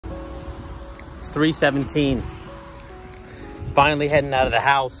It's 3:17. Finally heading out of the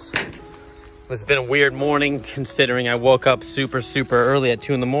house. It's been a weird morning considering I woke up super early at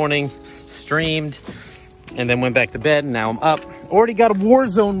 2 in the morning, streamed, and then went back to bed, and now I'm up. Already got a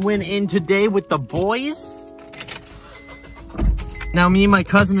Warzone win in today with the boys. Now me and my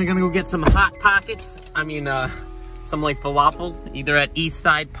cousin are gonna go get some hot pockets. Some like falafels, either at East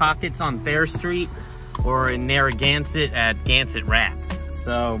Side Pockets on Thayer Street or in Narragansett at Gansett Wraps.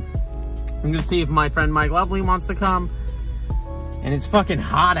 So I'm gonna see if my friend Mike Lovely wants to come. And it's fucking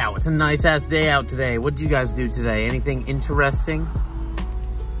hot out. It's a nice ass day out today. What did you guys do today? Anything interesting?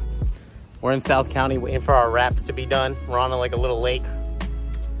 We're in South County waiting for our wraps to be done. We're on like a little lake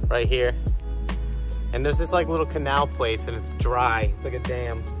right here. And there's this like little canal place and it's dry. It's like a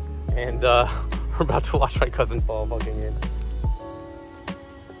dam. And we're about to watch my cousin fall fucking in.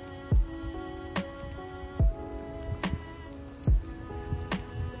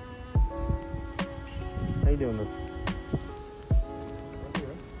 How you doing this?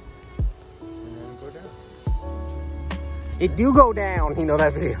 It do go down. You know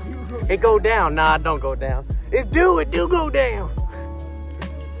that video? It go down. Nah, it don't go down. It do go down.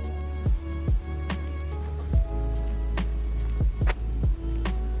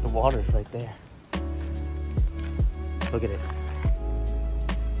 The water's right there. Look at it.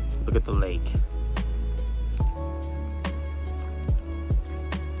 Look at the lake.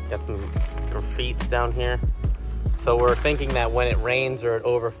 Got some graffiti down here. So we're thinking that when it rains or it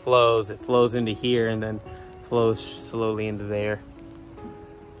overflows, it flows into here and then flows slowly into there.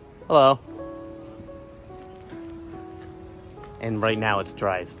 Hello. And right now it's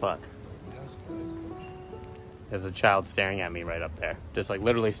dry as fuck. There's a child staring at me right up there. Just like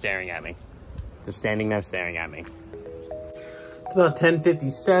literally staring at me. Just standing there staring at me. It's about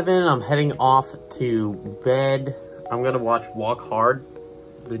 10:57. I'm heading off to bed. I'm gonna watch Walk Hard,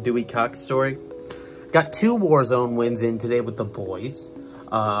 the Dewey Cox story. Got 2 Warzone wins in today with the boys.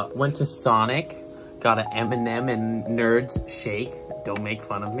 Went to Sonic. Got an M&M and Nerds shake. Don't make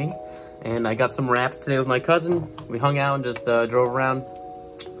fun of me. And I got some wraps today with my cousin. We hung out and just drove around.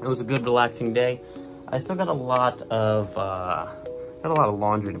 It was a good, relaxing day. I still got a lot of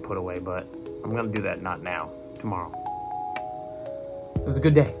laundry to put away, but I'm gonna do that not now, tomorrow. It was a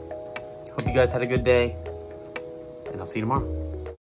good day. Hope you guys had a good day, and I'll see you tomorrow.